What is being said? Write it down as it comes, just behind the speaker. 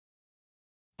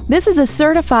This is a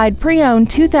certified pre-owned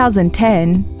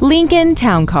 2010 Lincoln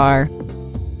Town Car.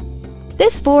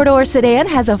 This four-door sedan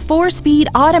has a 4-speed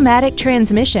automatic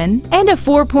transmission and a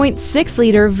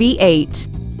 4.6-liter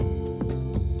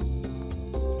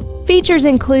V8. Features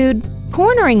include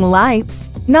cornering lights,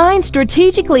 9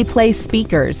 strategically placed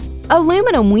speakers,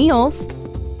 aluminum wheels,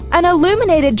 an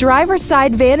illuminated driver's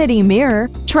side vanity mirror,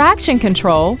 traction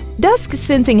control,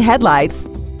 dusk-sensing headlights,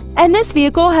 and this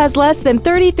vehicle has less than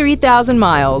 33,000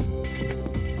 miles.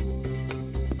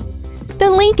 The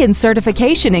Lincoln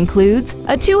certification includes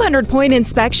a 200-point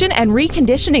inspection and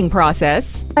reconditioning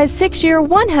process, a 6-year,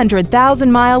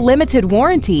 100,000-mile limited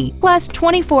warranty, plus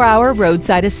 24-hour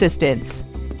roadside assistance.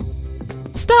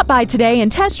 Stop by today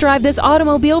and test drive this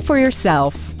automobile for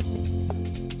yourself.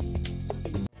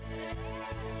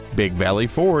 Big Valley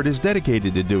Ford is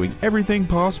dedicated to doing everything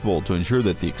possible to ensure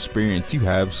that the experience you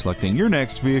have selecting your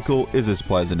next vehicle is as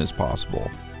pleasant as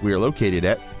possible. We are located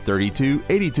at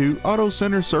 3282 Auto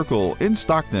Center Circle in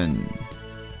Stockton.